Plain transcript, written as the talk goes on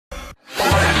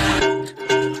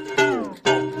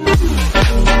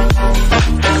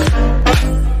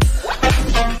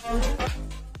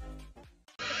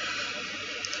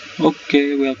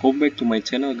Oke, welcome back to my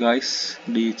channel guys,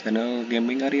 di channel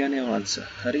gaming Aryan yang Lansa.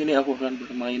 Hari ini aku akan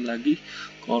bermain lagi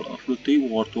Call of Duty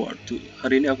World War II.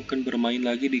 Hari ini aku akan bermain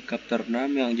lagi di chapter 6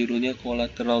 yang judulnya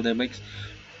Collateral Damage.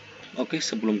 Oke,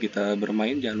 sebelum kita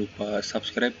bermain jangan lupa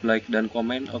subscribe, like, dan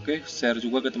komen. Oke, share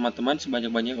juga ke teman-teman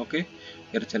sebanyak-banyak. Oke,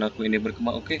 biar channelku ini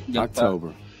berkembang. Oke, jangan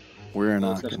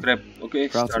lupa subscribe. Oke,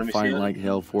 start mission.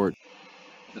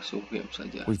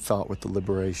 We thought with the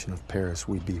liberation of Paris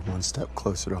we'd be one step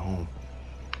closer to home.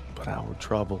 But our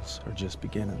troubles are just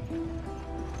beginning.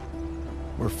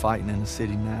 We're fighting in the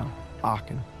city now,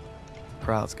 Akan. The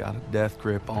crowd's got a death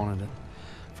grip on it, and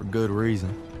for good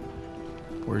reason.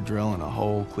 We're drilling a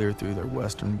hole clear through their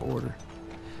western border.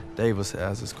 Davis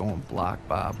has us going block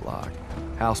by block,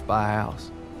 house by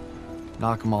house.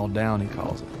 Knock them all down, he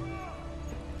calls it.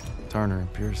 Turner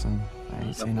and Pearson, I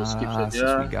ain't seen eye to eye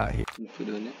since we got here.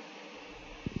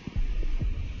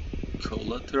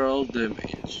 Collateral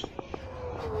damage.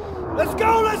 Let's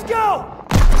go! Let's go!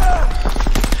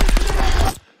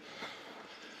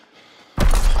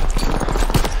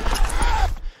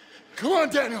 Come on,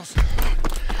 Daniels!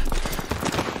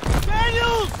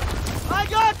 Daniels! I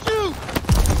got you!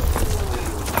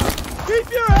 Keep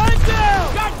your head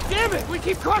down! God damn it! We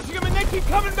keep crushing them and they keep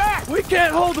coming back! We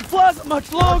can't hold the plaza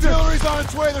much longer! Artillery's on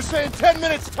its way, they're saying 10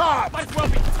 minutes top! Might as well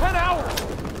be 10 hours!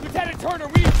 Lieutenant Turner,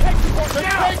 we need tank support The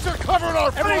now! tanks are covering our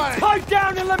Everything flank! pipe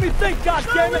down and let me think,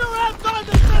 goddammit! We don't have time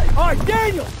to think! Alright,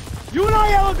 Daniel! You and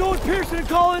I will go with Pearson and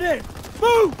call it in!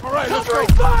 Move! Alright, let's Cover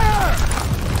go! fire!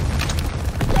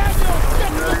 Daniel,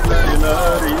 get to the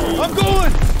field! I'm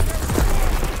going!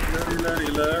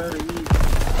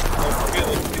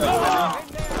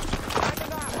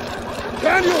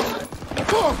 Daniel!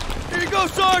 Come! Here you go,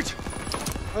 Sarge!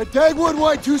 Dagwood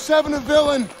White 27 of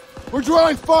Villain. We're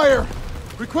drawing fire.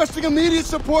 Requesting immediate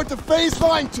support to phase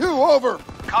line 2, over.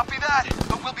 Copy that,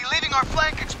 but we'll be leaving our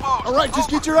flank exposed. All right,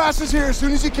 just get your asses here as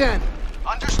soon as you can.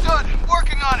 Understood.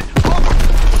 Working on it. Over.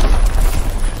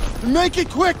 And make it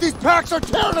quick, these packs are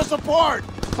tearing us apart.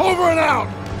 Over and out.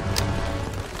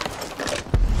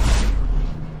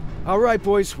 All right,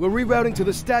 boys, we're rerouting to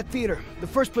the Stat Theater. The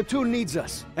first platoon needs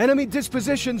us. Enemy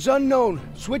dispositions unknown.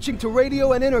 Switching to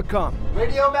radio and intercom.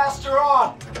 Radio master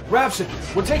on. Rapson,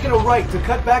 we're taking a right to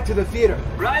cut back to the theater.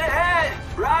 Right ahead.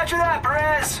 Roger that,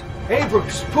 Perez.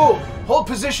 Abrams, Poole, hold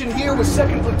position here with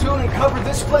 2nd platoon and cover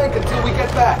this flank until we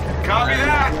get back. Copy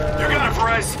that. You got it,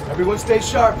 Perez. Everyone stay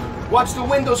sharp. Watch the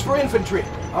windows for infantry.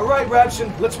 All right,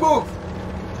 Rapson, let's move.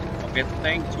 Pakai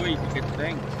tank, cuy, pakai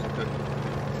tank.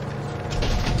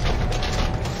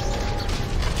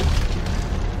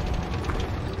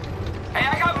 Hey,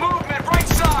 I got movement right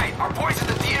side. Our boys at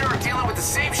the theater are dealing with the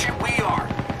same shit we are.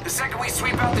 The second we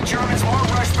sweep out the Germans, we'll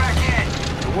rush back in.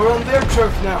 We're on their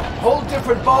turf now. Whole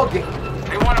different ballgame.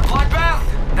 They want a bloodbath?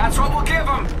 That's what we'll give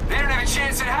them. They don't have a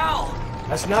chance in hell.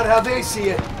 That's not how they see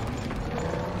it.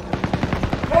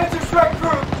 Panzer strike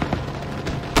group!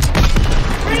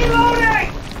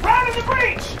 Reloading! Round in the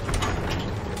breach!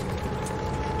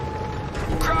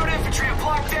 Crowd infantry have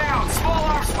blocked down. Small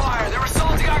arms fire. They're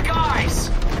assaulting our guys.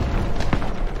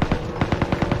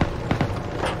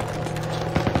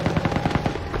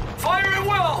 Fire at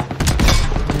will!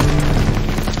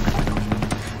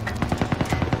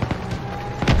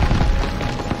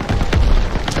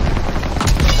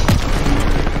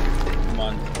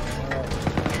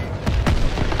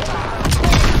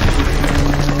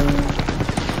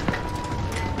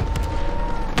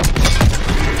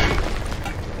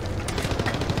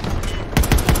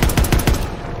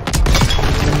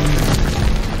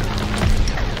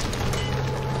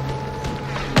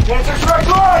 Panzer strike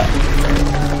right!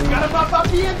 We gotta buff up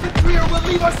the infantry or we'll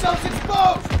leave ourselves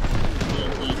exposed!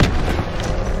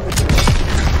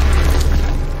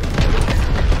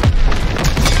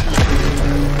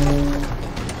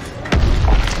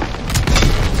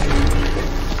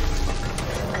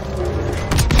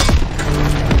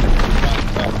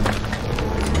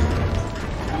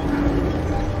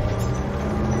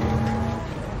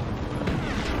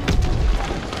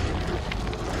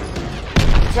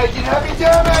 Taking heavy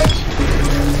damage!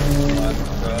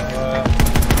 Mantap.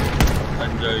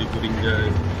 Anjay, burinjay.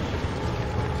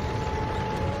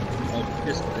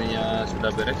 Oke, sepertinya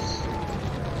sudah beres.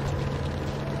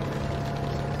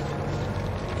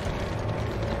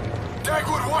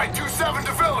 Dagwood White 27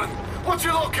 to Villain. What's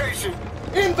your location?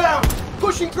 Inbound!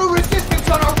 Pushing through resistance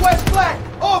on our west flank!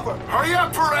 Over! Hurry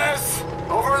up, Perez.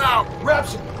 Over and out.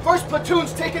 Rapson, 1st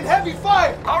platoon's taking heavy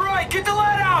fire! All right, get the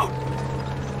lead out!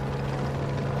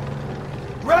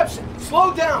 Rapson,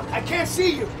 slow down. I can't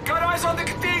see you. Got eyes on the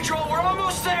cathedral. We're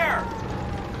almost there.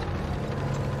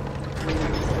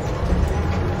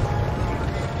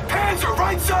 Panzer,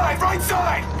 right side, right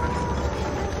side!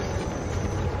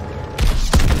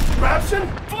 Rapson?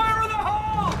 Fire in the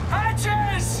hole!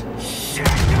 Hatches! Shit!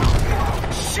 No!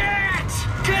 Shit!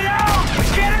 Get out!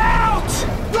 Get out!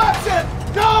 Rapson!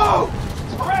 No!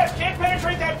 Perez, can't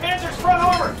penetrate that Panzer's front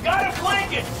armor. Gotta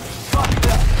flank it. Fuck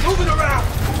that. Moving around.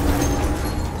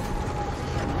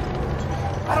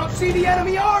 I don't see the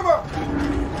enemy armor.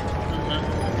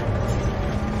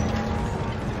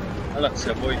 Alah,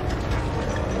 siap boy.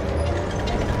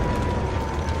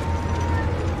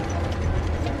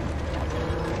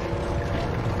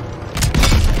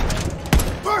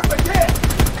 Perfect hit.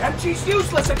 MG's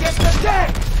useless against the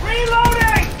tank.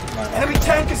 Reloading! Enemy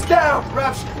tank is down.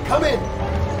 Rapson, come in.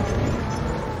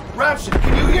 Rapson,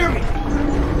 can you hear me?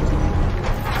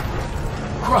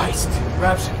 Christ,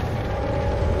 Rapson.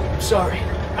 I'm sorry.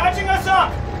 Patching us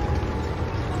up!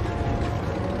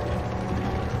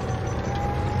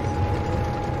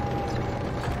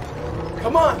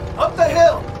 Come on, up the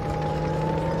hill.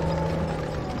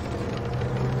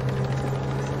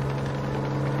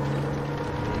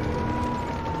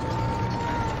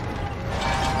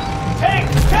 Tank!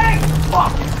 Tank!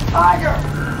 Fuck! Tiger!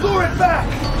 Lure it back!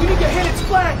 We need to hit its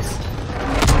flanks!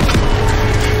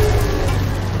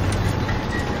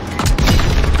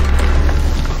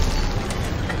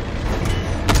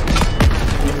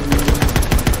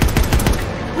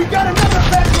 We got another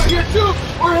Panzer here too!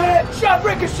 We're hit! Shot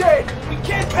ricocheted! We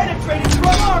can't penetrate its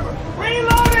front armor!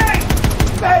 Reloading!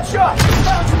 Bad shot!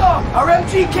 Bounced off! Our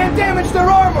MG can't damage their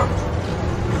armor!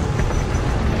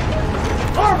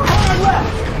 Armor on our left!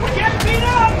 We're getting beat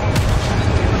up!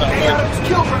 Stay out of his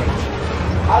kill range!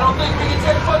 I don't think we can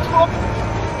take much more!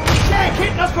 Tank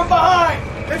hitting us from behind!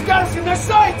 They've got us in their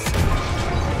sights!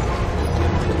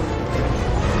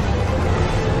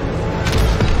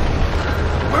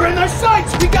 We're in their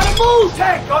sights! We gotta move!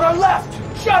 Tank on our left!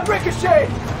 Shot ricochet!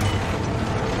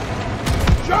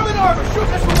 German armor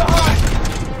shooting us from behind!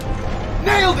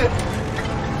 Nailed it!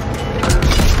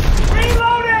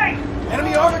 Reloading!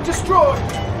 Enemy armor destroyed!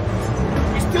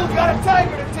 We still got a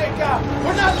Tiger to take out!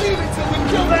 We're not leaving till we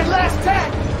kill that last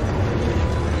tank!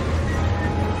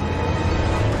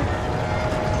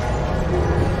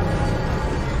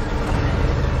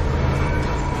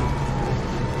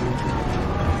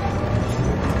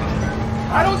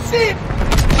 I don't see it!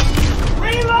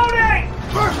 Reloading!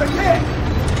 Perfect hit!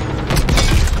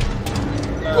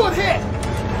 Good hit!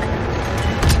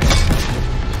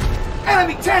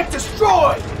 Enemy tank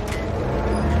destroyed!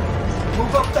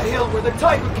 Move up the hill where the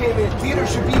Tiger came in. Theater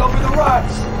should be over the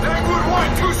rise. Dagwood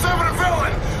 127 to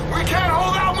Villain! We can't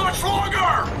hold out much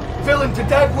longer! Villain to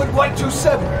Dagwood White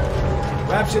 27.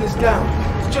 Rapson is down.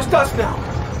 It's just us now.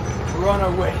 We're on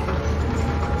our way.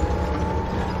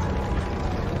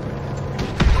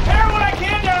 Repair what I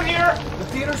can down here! The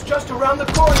theater's just around the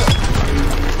corner.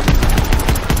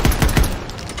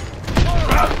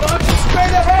 Round launch is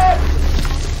straight ahead!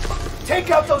 Take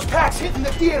out those packs hitting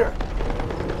the theater.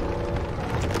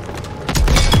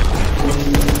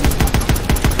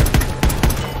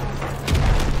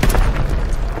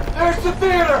 There's the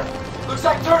theater! Looks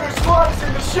like Turner's squad is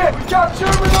in the ship! We got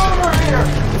German armor here!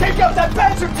 Take out that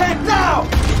Panzer tank now!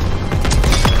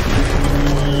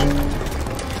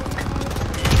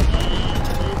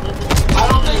 I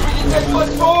don't think we can take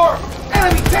much more!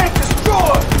 Enemy tank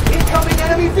destroyed! Incoming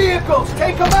enemy vehicles!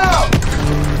 Take them out!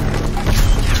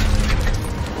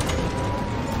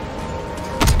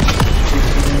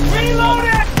 Reload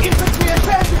it! Infantry and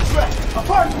Panzer track!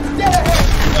 Apart, dead ahead!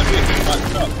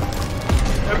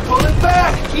 They're pulling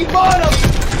back! Keep on them!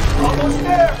 Almost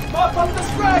there! Mop up the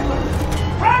stragglers!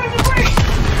 Rounding the breach!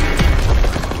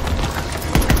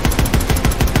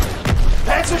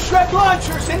 Panzer Shrek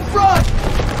launchers in front!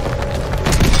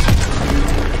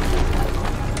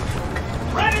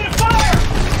 Ready to fire!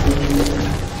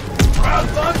 Ground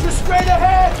launcher straight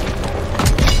ahead!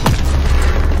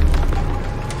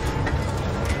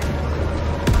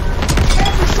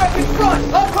 Panzer Shrek in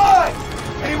front! Up high!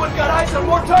 Anyone got eyes on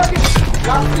more targets?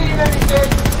 Not seeing anything.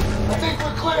 I think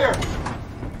we're clear.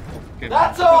 Okay.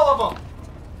 That's all of them.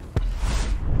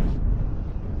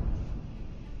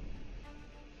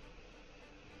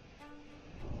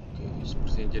 Oke,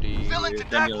 sepertinya jadi Villain to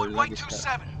Daniel Dagwood lagi White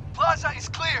sekarang. 27. Plaza is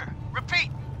clear. Repeat.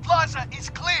 Plaza is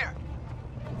clear.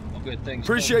 Oke, thanks.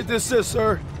 Appreciate the assist,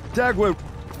 sir. Dagwood.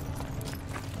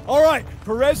 All right,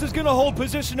 Perez is gonna hold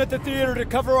position at the theater to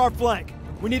cover our flank.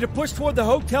 We need to push toward the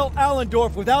Hotel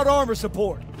Allendorf without armor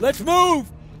support. Let's move!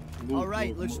 All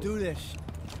right, let's do this.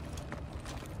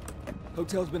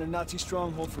 Hotel's been a Nazi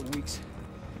stronghold for weeks.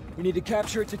 We need to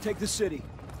capture it to take the city.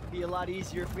 Be a lot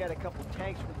easier if we had a couple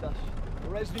tanks with us.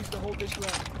 Perez needs to hold this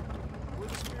ground. We're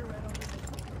the spearhead on this.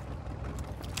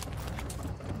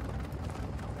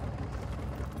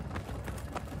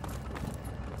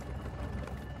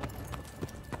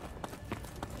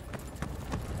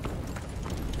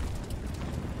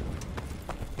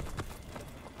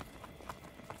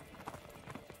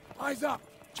 Eyes up!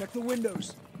 Check the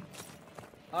windows.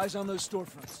 Eyes on those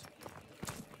storefronts.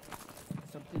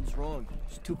 Something's wrong.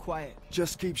 It's too quiet.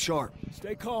 Just keep sharp.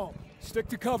 Stay calm. Stick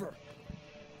to cover.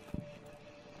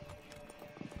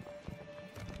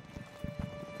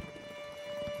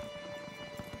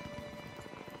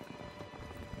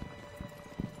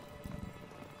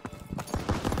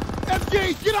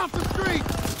 MG, get off the street!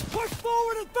 Push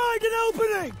forward and find an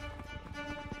opening!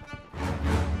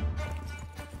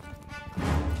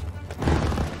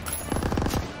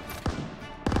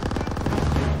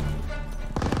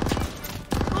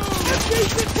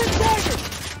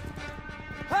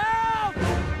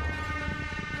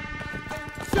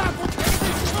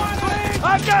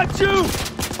 I got you!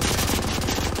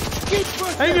 Keep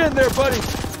pushing! Hang in there, buddy! You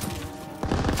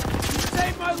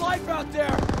saved my life out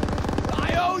there!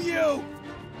 I owe you!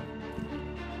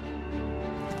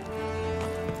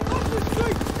 Up the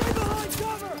street! Stay behind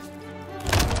cover!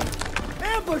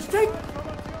 Ambush! Take...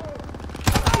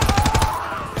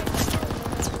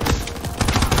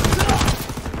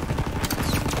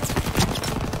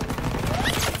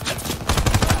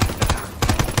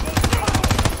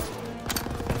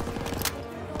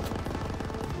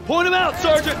 Point him out,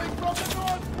 Sergeant!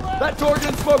 That door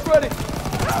gun smoke ready!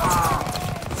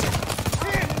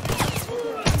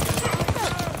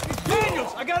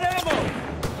 Daniels, I got ammo!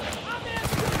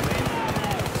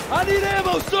 I need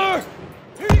ammo, sir!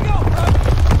 Here you go!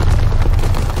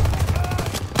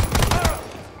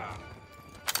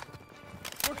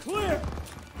 We're clear!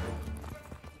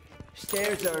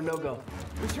 Stairs are a no-go.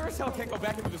 We sure as hell can't go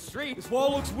back into the street. This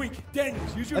wall looks weak.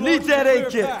 Daniels, use your I need launcher that to clear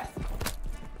aid kit. path.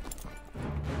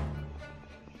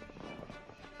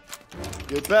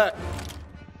 Get back.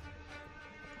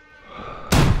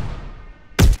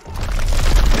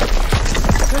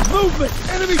 There's movement!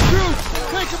 Enemy troops!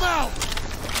 Take them out!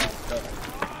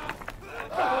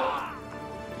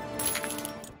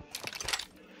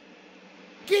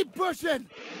 Keep pushing!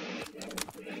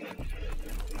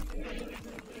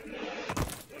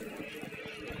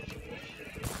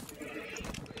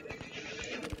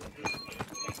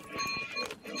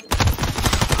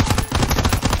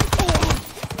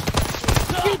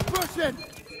 Keep pushing!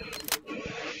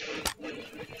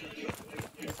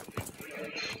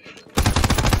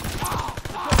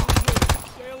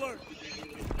 Stay alert.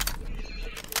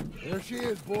 There she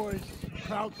is, boys.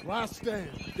 Crouch, last stand.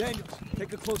 Daniels,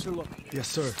 take a closer look. Yes,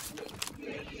 sir.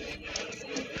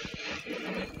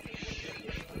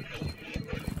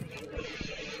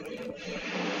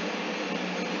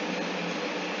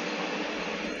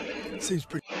 Seems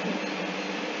pretty...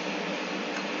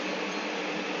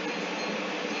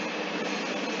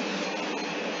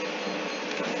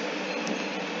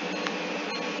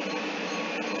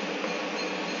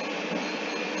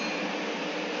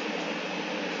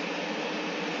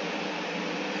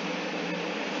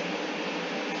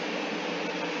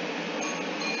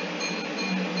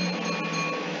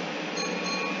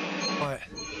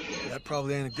 That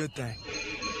probably ain't a good thing.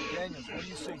 Daniels, what do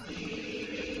you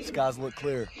see? Skies look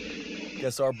clear.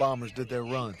 Guess our bombers did their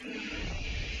run.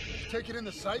 Taking in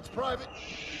the sights, Private?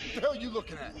 What the hell are you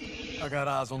looking at? I got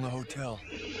eyes on the hotel.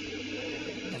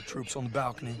 No troops on the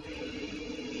balcony.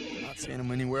 Not seeing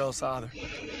them anywhere else either.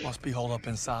 Must be holed up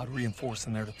inside,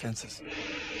 reinforcing their defenses.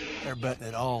 They're betting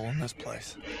it all on this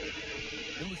place.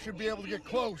 Then we should be able to get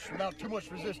close without too much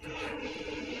resistance.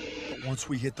 But once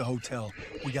we hit the hotel,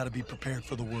 we gotta be prepared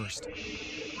for the worst.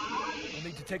 We'll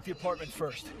need to take the apartment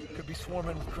first. Could be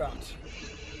swarming with crowds.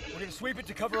 We're gonna sweep it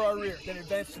to cover our rear, then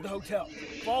advance to the hotel.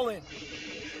 Fall in.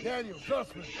 Daniel,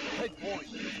 Dustman, take point.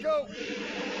 Let's go!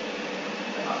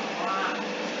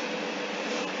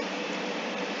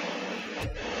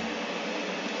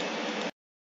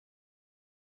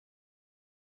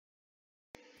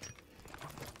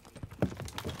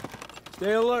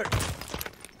 Stay alert.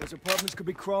 Those apartments could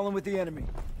be crawling with the enemy.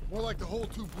 More like the whole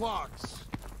 2 blocks.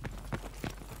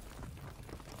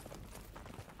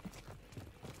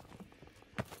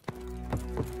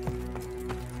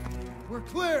 We're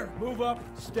clear! Move up,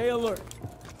 stay alert.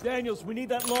 Daniels, we need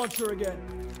that launcher again.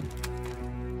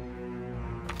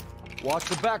 Watch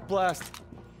the back blast.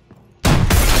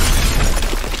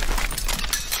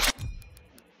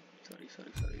 Sorry.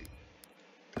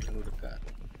 Terlalu dekat.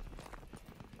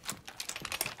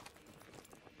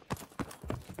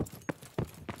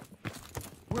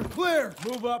 We're clear!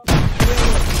 Move up.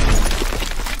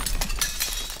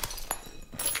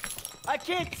 I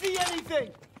can't see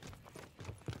anything!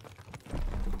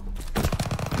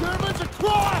 Germans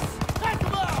across! Take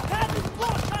them out! Have this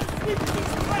block trying to sweep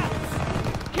these crowds!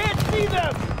 Can't see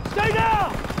them! Stay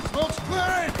down! Smoke's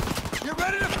clearing! Get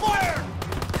ready to fire!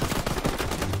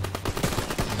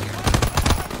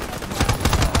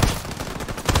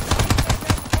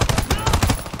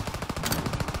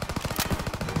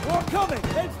 Incoming!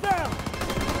 Heads down!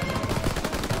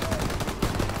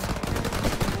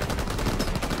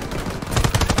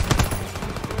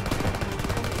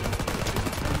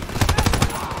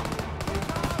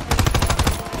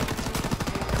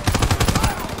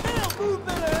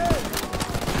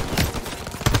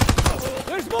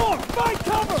 There's more! Find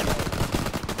cover!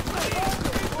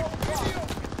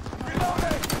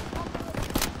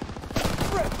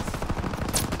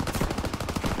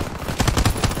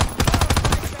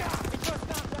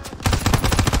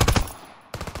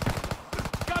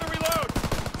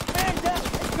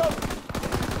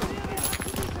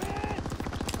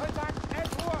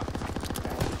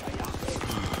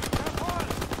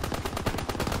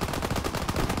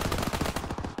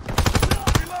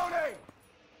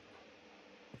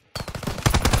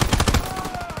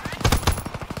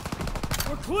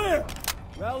 Clear!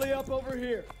 Rally up over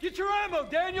here. Get your ammo,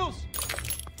 Daniels!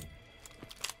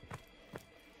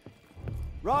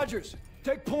 Rogers,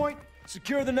 take point.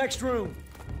 Secure the next room.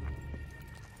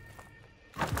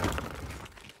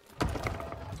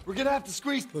 We're gonna have to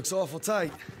squeeze. Looks awful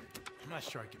tight. I'm not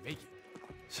sure I can make it.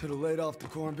 Should've laid off the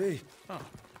corned beef. Oh,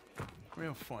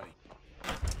 real funny.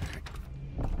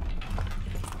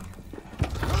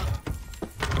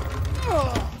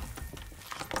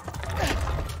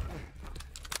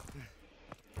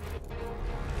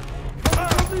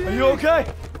 Are you okay?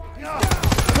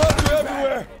 Cops are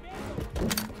everywhere!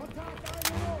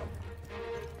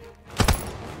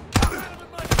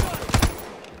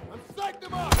 I'm psyched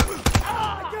him up!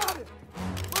 Ah! I got it!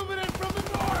 Moving in from the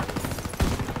north!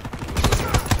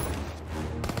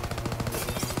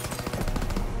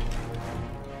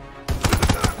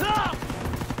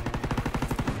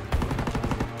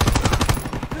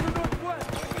 To the northwest!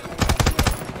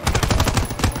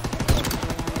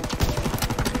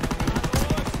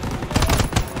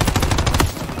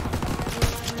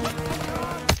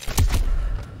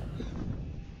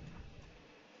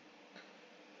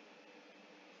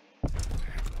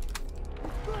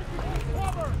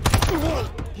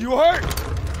 You hurt?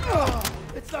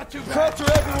 It's not too bad. Cops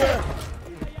are everywhere!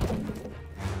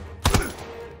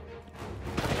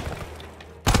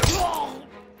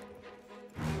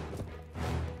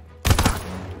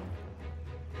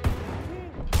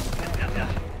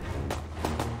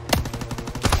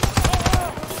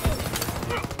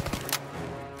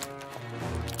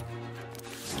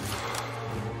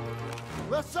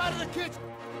 Left side of the kitchen.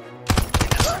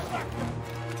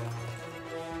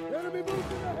 Enemy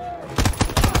moving ahead.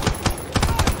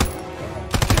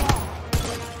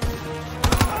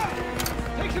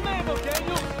 Take some ammo,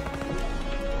 Daniel!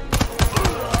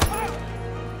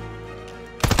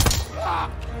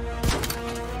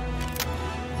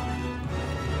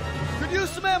 Could use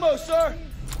some ammo, sir!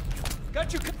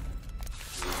 Got you.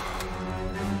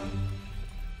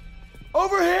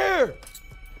 Over here!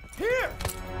 Here!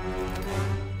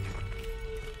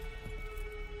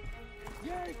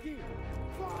 Yankee!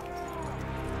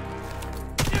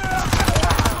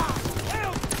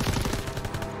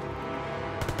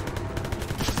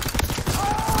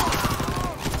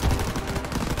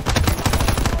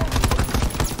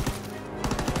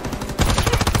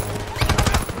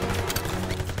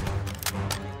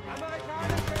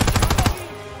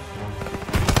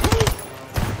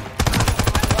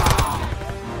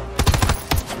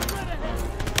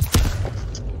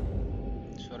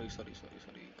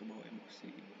 Sorry, kebawa emosi.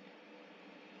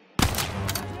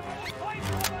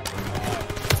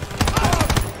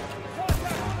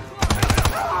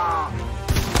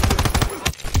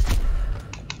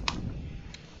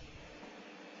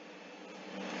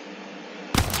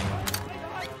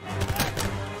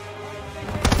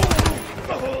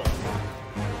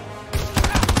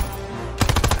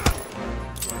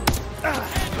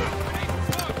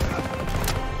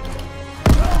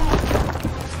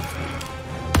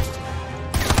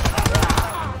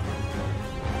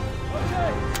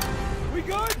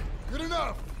 Good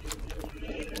enough.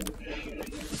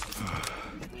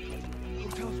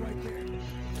 Hotel's right there.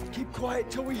 Keep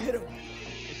quiet till we hit him.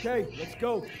 Okay, let's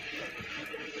go.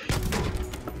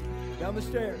 Down the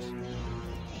stairs.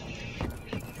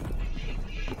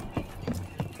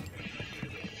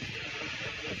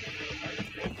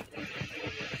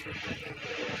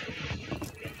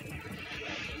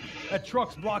 That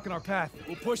truck's blocking our path.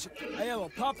 We'll push it. Hey, Ella,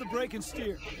 pop the brake and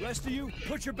steer. Rest of you,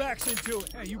 put your backs into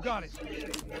it. Hey, you got it.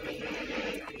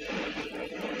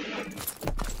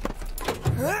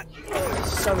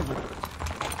 Son of a...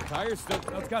 Tires still...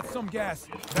 It's got some gas.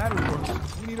 Battery works.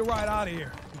 We need a ride out of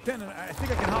here. Lieutenant, I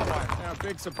think I can hotwire. Yeah,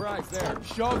 big surprise there.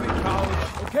 Shove it, coward.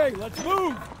 Okay, let's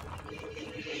move!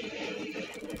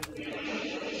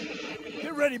 Get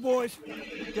Get ready, boys.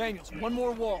 Daniels, one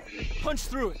more wall. Punch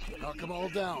through it. Knock them all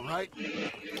down, right?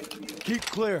 Keep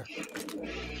clear.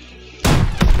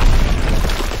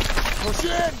 Push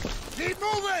in! Keep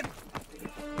moving!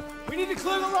 We need to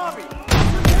clear the lobby. Take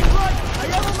right. I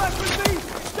have a left with me.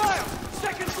 Style.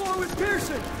 Second floor with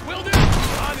Pearson. Will do!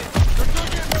 On it! They're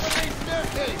going in from the main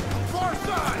staircase! Far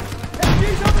side!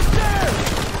 SG's on the stairs!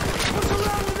 Look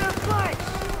around to their flanks!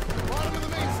 Bottom of the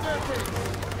main staircase!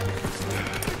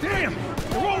 Damn!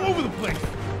 They're all over the place!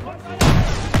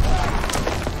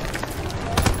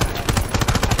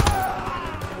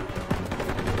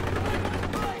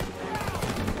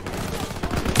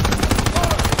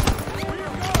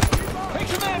 Take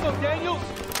some ammo, Daniels!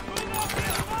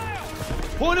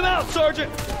 Point him out,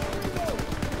 Sergeant!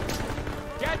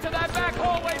 Get to that back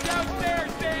hallway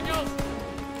downstairs, Daniels!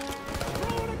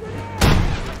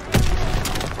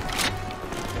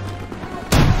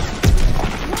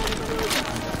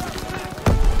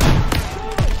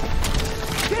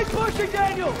 Keep pushing,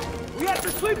 Daniels! We have to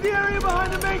sweep the area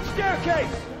behind the main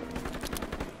staircase!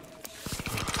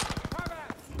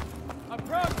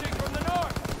 Approaching from the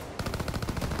north!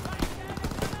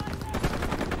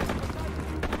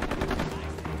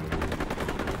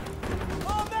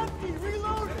 I'm empty!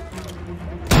 Reloaded!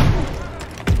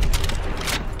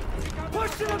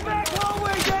 Push to the back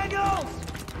hallway, Daniels!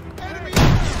 Enemy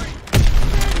infantry!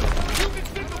 Daniel, you can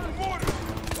signal for mortars!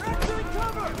 Excellent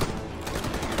cover!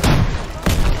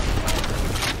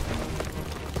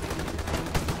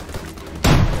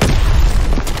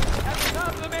 At the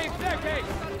top of the main staircase!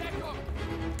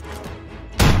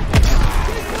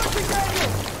 Keep pushing,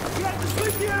 Daniels! We have to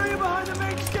sweep the area behind the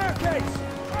main staircase!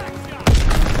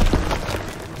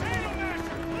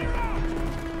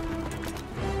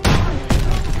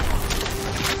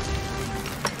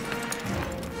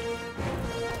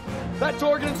 That's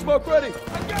organ and smoke ready.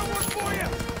 I got one for you!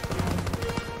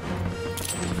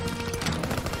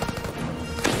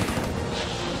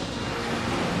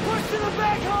 Push to the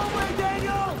back hallway,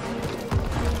 Daniels!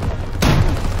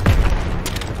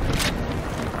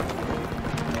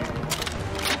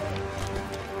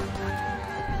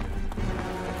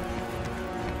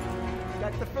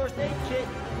 Got the first aid kit.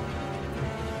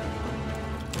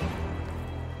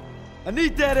 I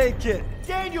need that aid kit.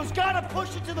 Daniel's gotta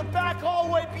push it to the back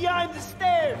hallway behind the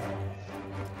stairs.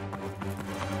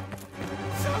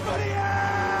 Somebody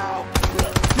help!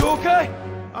 You okay?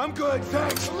 I'm good,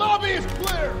 thanks. The lobby is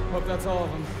clear! Hope that's all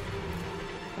of them.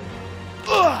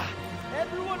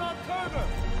 Everyone on cover.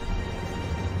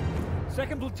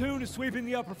 Second platoon is sweeping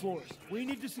the upper floors. We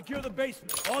need to secure the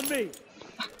basement. On me.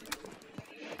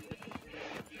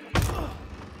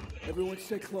 Everyone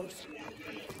stay close.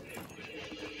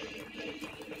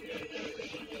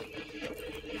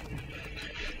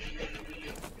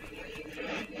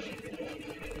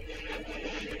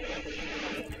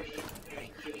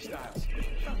 Styles,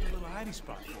 found a little hiding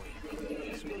spot for you.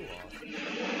 It's a little off.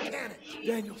 Can it!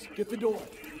 Daniels, get the door.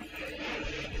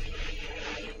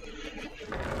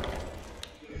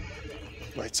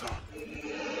 Lights on.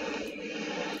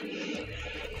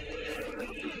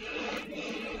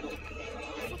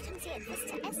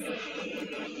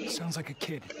 Sounds like a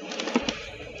kid.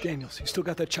 Daniels, you still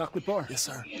got that chocolate bar? Yes,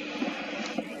 sir.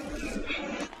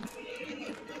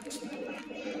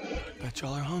 Bet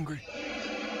y'all are hungry.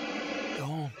 Go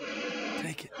home.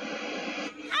 Take it.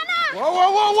 Whoa,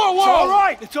 whoa, whoa, whoa, whoa! It's all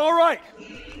right! It's all right!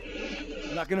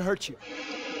 I'm not gonna hurt you.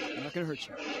 I'm not gonna hurt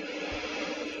you.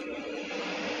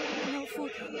 No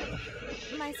food.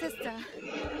 My sister.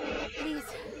 Please.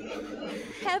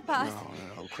 Help us.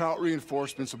 No. Kraut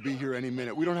reinforcements will be here any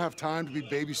minute. We don't have time to be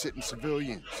babysitting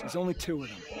civilians. There's only 2 of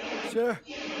them. Sure.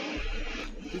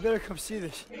 You better come see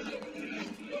this.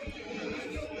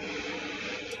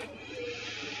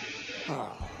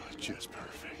 Oh, just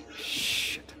perfect.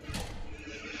 Shit.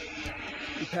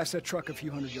 We passed that truck a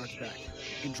few hundred yards back.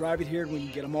 You can drive it here and we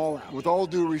can get them all out. With all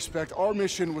due respect, our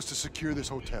mission was to secure this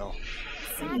hotel.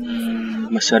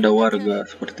 Masih ada warga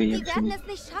sepertinya di sini.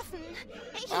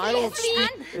 I don't speak.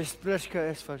 Ich spreche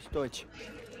etwas Deutsch.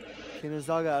 Keine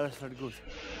Sorge, alles wird gut.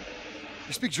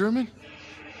 You speak German?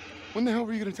 When the hell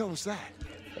were you gonna tell us that?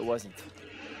 It wasn't.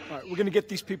 All right, we're gonna get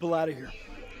these people out of here.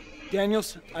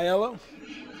 Daniels, Aiello,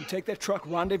 you take that truck,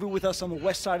 rendezvous with us on the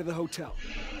west side of the hotel.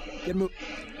 Get moving.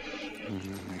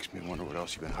 Makes me wonder what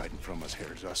else you've been hiding from us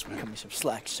here, Zussman. Cut me some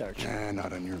slack, Sergeant. Nah,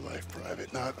 not on your life,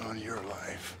 Private. Not on your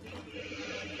life.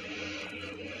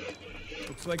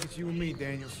 Looks like it's you and me,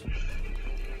 Daniels.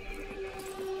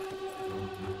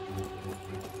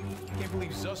 Can't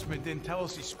believe Zussman didn't tell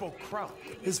us he spoke Kraut.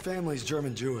 His family's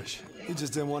German-Jewish. He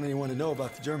just didn't want anyone to know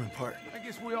about the German part. I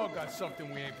guess we all got something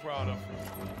we ain't proud of.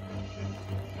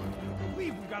 We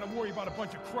gotta worry about a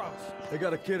bunch of krauts. They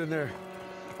got a kid in there.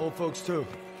 Old folks, too.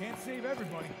 Can't save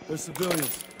everybody. They're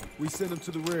civilians. We send them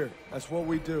to the rear. That's what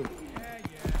we do. Yeah.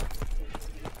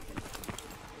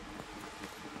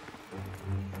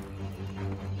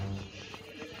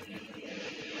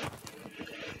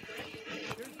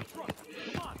 There's the truck.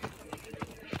 Come on.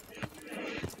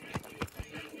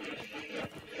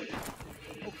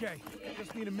 Okay,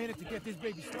 just need a minute to get this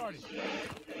baby started.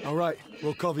 All right,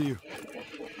 we'll cover you.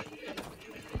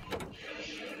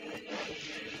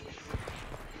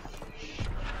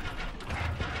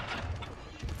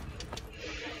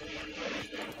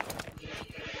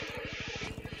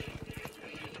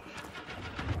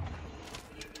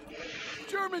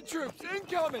 German troops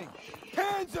incoming!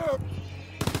 Hands up!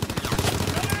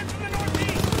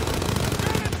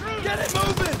 Get it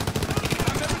moving!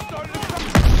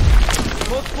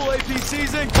 Multiple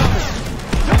APCs incoming!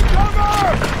 Take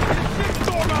cover! Big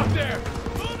storm out there!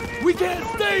 We can't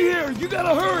stay here! You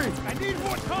gotta hurry! I need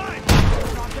more time!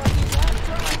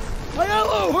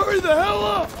 Hello, hurry the hell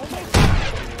up!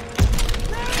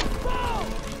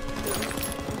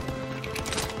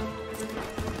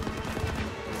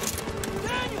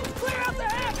 Daniel, clear out the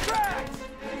half tracks!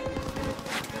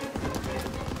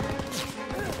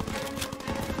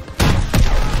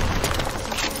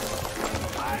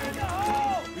 Fire in the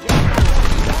hole!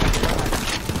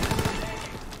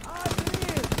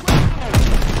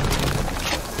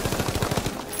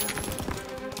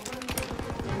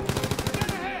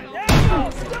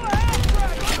 Daniel, still a half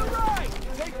track on the right!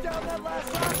 Take down that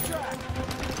last half track!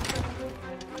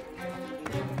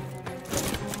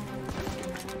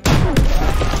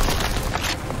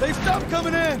 They stopped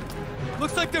coming in!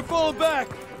 Looks like they're falling back!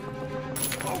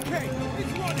 Okay,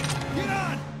 it's running! Get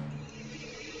on!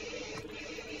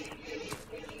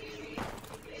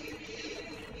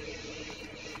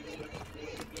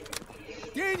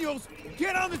 Daniels,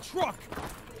 get on the truck!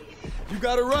 You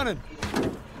got it running.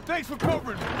 Thanks for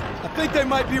covering me. I think they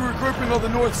might be regrouping on the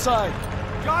north side.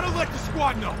 Gotta let the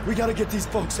squad know. We gotta get these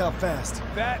folks out fast.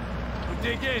 That, we'll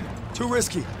dig in. Too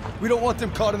risky. We don't want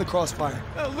them caught in the crossfire.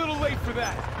 A little late for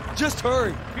that. Just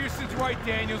hurry. Pearson's right,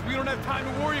 Daniels. We don't have time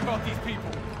to worry about these people.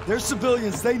 They're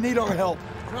civilians. They need our help.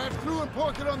 Drive through and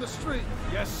park it on the street.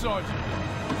 Yes, Sergeant.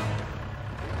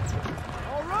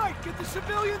 All right, get the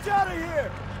civilians out of here!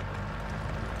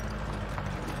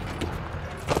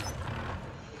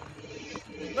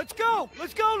 Let's go!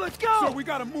 Let's go! Let's go! So we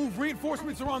gotta move.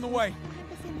 Reinforcements are on the way.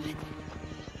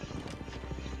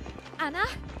 Anna?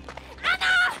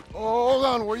 Anna! Oh, hold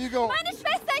on. Where you going? Meine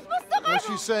Schwester, ich muss zurück! What's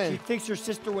she saying? She thinks her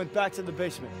sister went back to the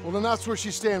basement. Well, then that's where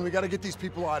she's staying. We gotta get these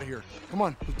people out of here. Come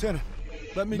on. Lieutenant,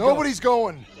 let me Nobody's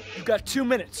going. You got 2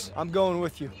 minutes. I'm going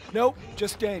with you. Nope,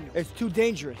 just Daniel. It's too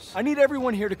dangerous. I need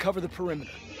everyone here to cover the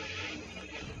perimeter.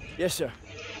 Yes, sir.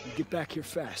 You get back here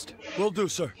fast. Will do,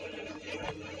 sir.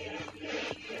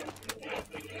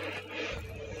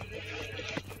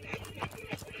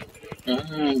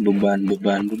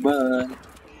 Beban.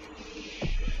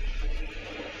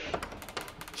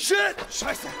 Shit!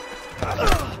 Scheiße!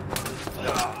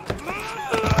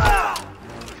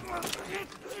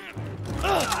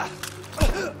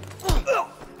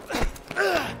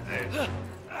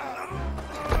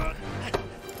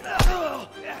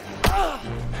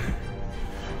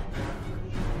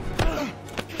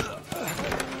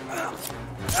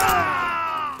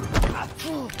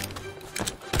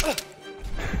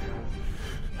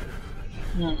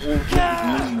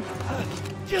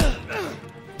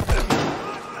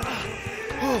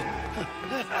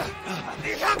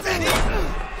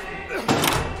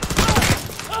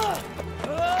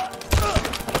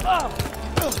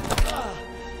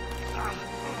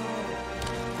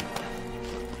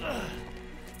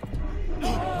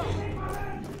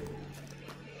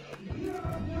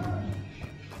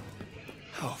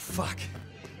 Oh, fuck.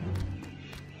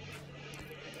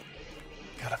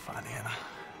 Gotta find Anna.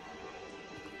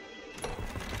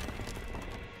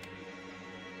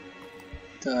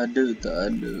 Tak ada.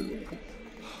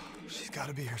 She's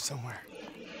gotta be here somewhere.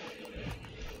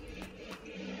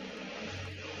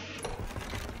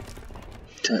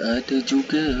 Tak ada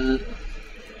juga.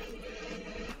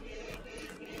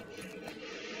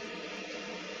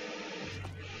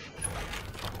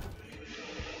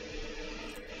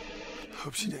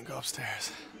 Hope she didn't go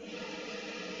upstairs.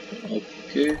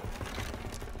 Okay.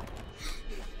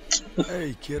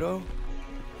 Hey, kiddo.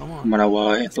 Come on. Mana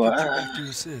wae tu Get back to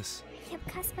your sis. Ich habe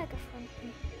Kasper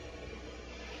gefunden.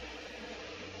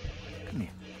 Come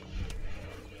here.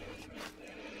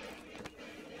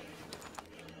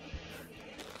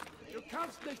 Du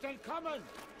kannst nicht entkommen!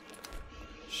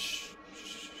 Shh.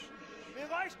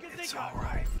 Bereich It's gesichert! all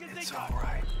right. It's all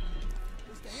right.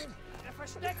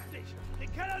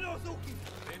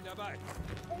 Bin dabei.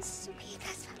 Es ist okay,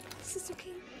 Kaspar. Es ist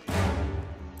okay.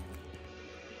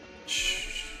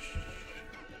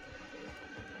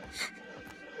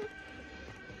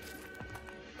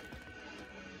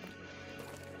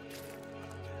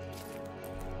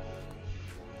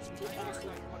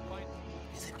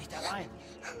 Wir sind nicht allein.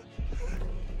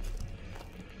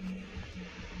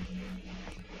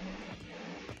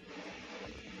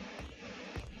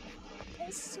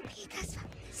 Es ist okay, Kaspar.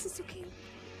 Es ist okay.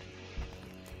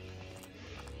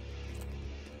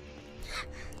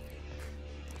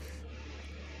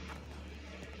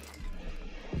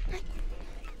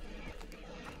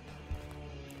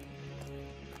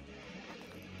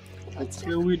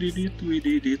 Okay, we did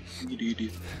it.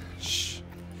 Shh.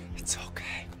 It's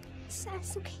okay. Es ist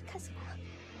alles okay, Kaspar.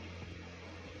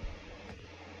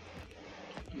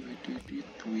 We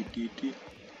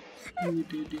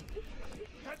did it.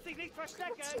 Kannst dich nicht Kommt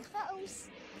verstecken. hier raus.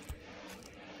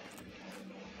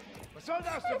 Was soll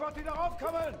das? Sofort wieder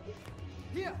raufkommen!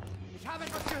 Hier, ich habe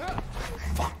etwas gehört.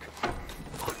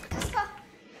 Kaspar.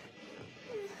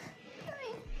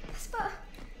 Nein, Kaspar.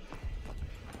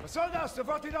 Was soll das?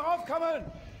 Sofort wieder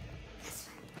raufkommen!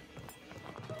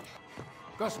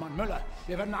 Gossmann, Müller,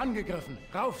 wir werden angegriffen.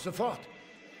 Rauf, sofort.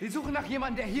 Wir suchen nach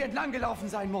jemandem, der hier entlang gelaufen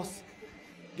sein muss.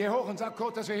 Geh hoch und sag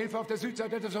Kurt, dass wir Hilfe auf der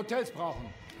Südseite des Hotels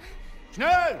brauchen.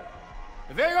 Schnell!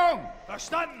 Bewegung!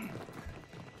 Verstanden.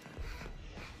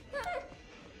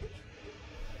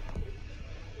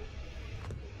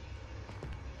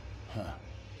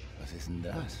 Was ist denn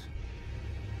das?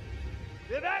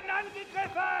 Wir werden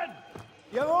angegriffen.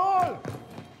 Jawohl!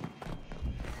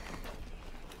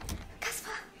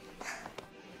 Kaspar.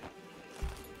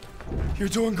 You're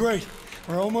doing great.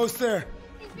 We're almost there.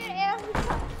 Ich will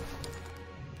Erika.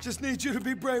 Just need you to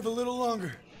be brave a little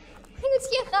longer. Bring uns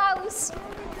hier raus.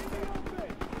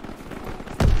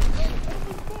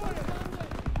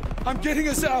 I'm getting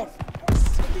us out.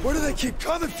 Where do they keep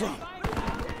coming from?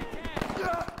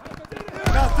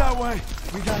 Not that way.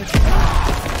 We gotta keep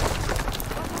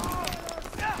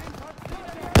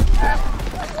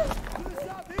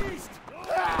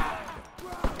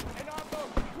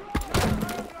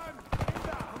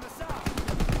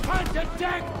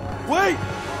Wait!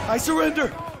 I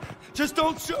surrender. Just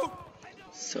don't shoot.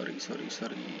 Sorry.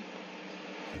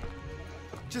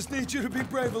 Just need you to be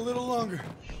brave a little longer.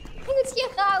 Bring uns hier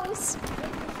raus.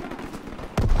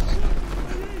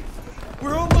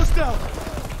 We're almost out.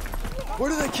 Where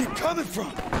do they keep coming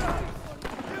from?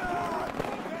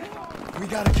 We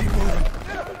gotta keep moving.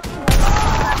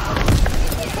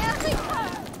 Erika.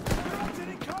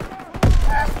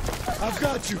 I've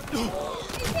got you. Ich will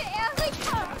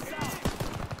Erika.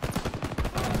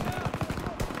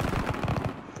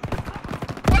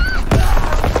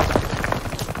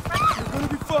 You're gonna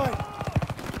be fine.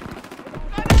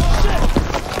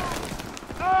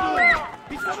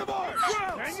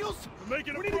 Daniels, we're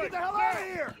making a break. We need to get the hell out of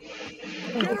here.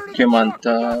 Oke,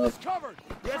 mantap.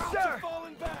 Yes, sir.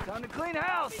 Time to clean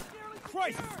house.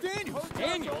 Christ, it's Daniels!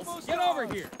 Daniels, get over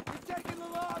here! We're taking the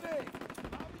lobby!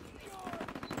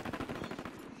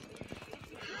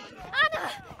 Anna.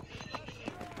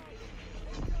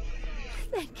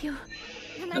 Thank you.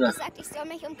 Mama hat gesagt, ich soll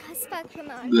mich Kaspar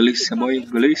kümmern. Gelis ya boy,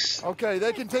 gelis. Okay,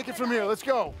 they can take it from here. Let's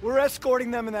go. We're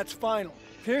escorting them and that's final.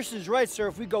 Pearson's right, sir.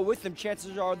 If we go with them,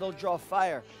 chances are they'll draw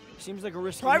fire. Seems like a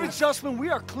risky Private move. Sussman, we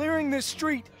are clearing this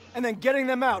street and then getting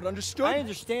them out, understood? I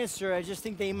understand, sir. I just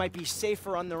think they might be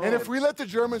safer on their own. And if we let the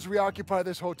Germans reoccupy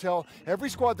this hotel, every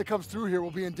squad that comes through here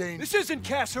will be in danger. This isn't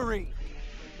Kasserine.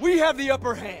 We have the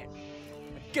upper hand.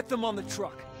 Get them on the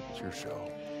truck. It's your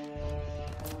show.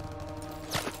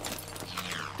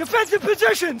 Defensive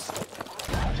positions!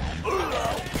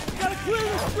 Gotta clear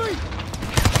the street!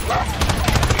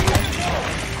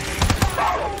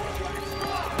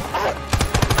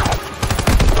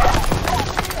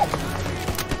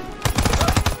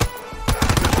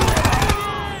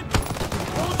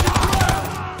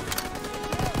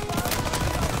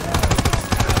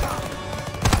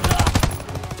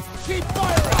 Keep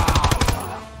firing!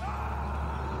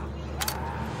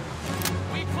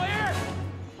 We clear?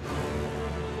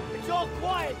 It's all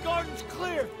quiet. Garden's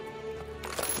clear.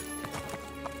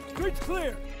 Street's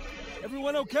clear.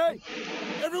 Everyone okay?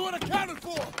 Everyone accounted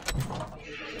for!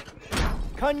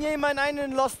 Kann jemand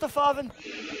einen Laster fahren?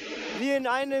 Wie in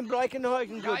einem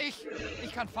Breckenhäusen. Ja,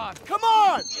 ich kann fahren. Come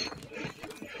on!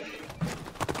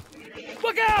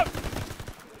 Look out!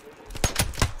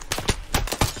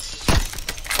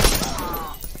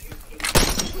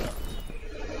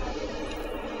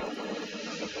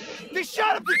 They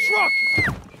shot up the truck!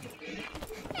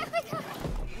 Erika!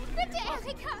 Bitte,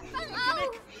 Erika! Fang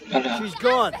auf! Alah, She's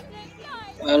gone.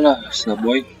 Alah,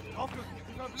 boy.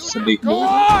 Sebik Go boy.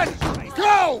 on!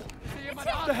 Go!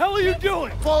 What the hell are you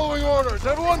doing? Following orders.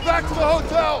 Everyone back to the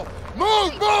hotel.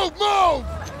 Move, move, move!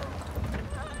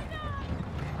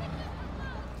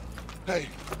 Hey,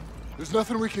 there's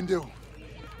nothing we can do.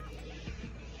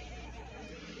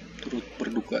 Turut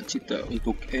berduka cita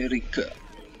untuk Erika.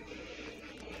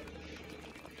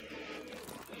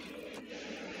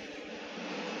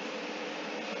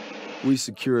 We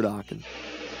secured Aachen,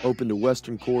 opened a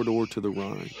western corridor to the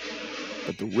Rhine,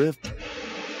 but the rift...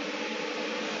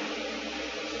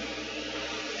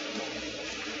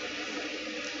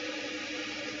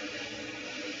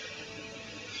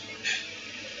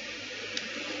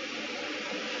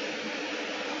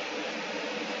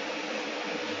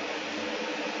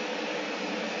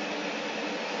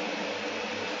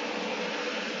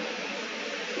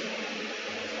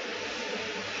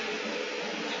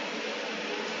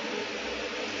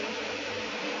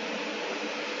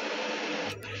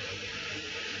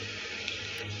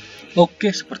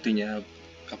 Oke, sepertinya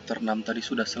chapter 6 tadi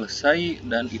sudah selesai,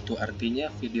 dan itu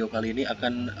artinya video kali ini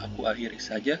akan aku akhiri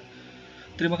saja.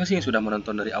 Terima kasih yang sudah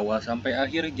menonton dari awal sampai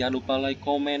akhir. Jangan lupa like,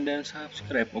 komen, dan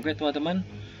subscribe. Oke teman-teman,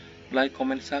 like,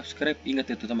 komen, subscribe.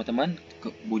 Ingat itu teman-teman,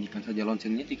 bunyikan saja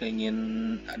loncengnya jika ingin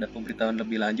ada pemberitahuan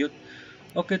lebih lanjut.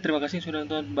 Oke, terima kasih yang sudah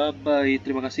nonton. Bye bye.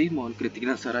 Terima kasih. Mohon kritik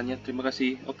dan sarannya. Terima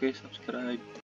kasih. Oke, subscribe.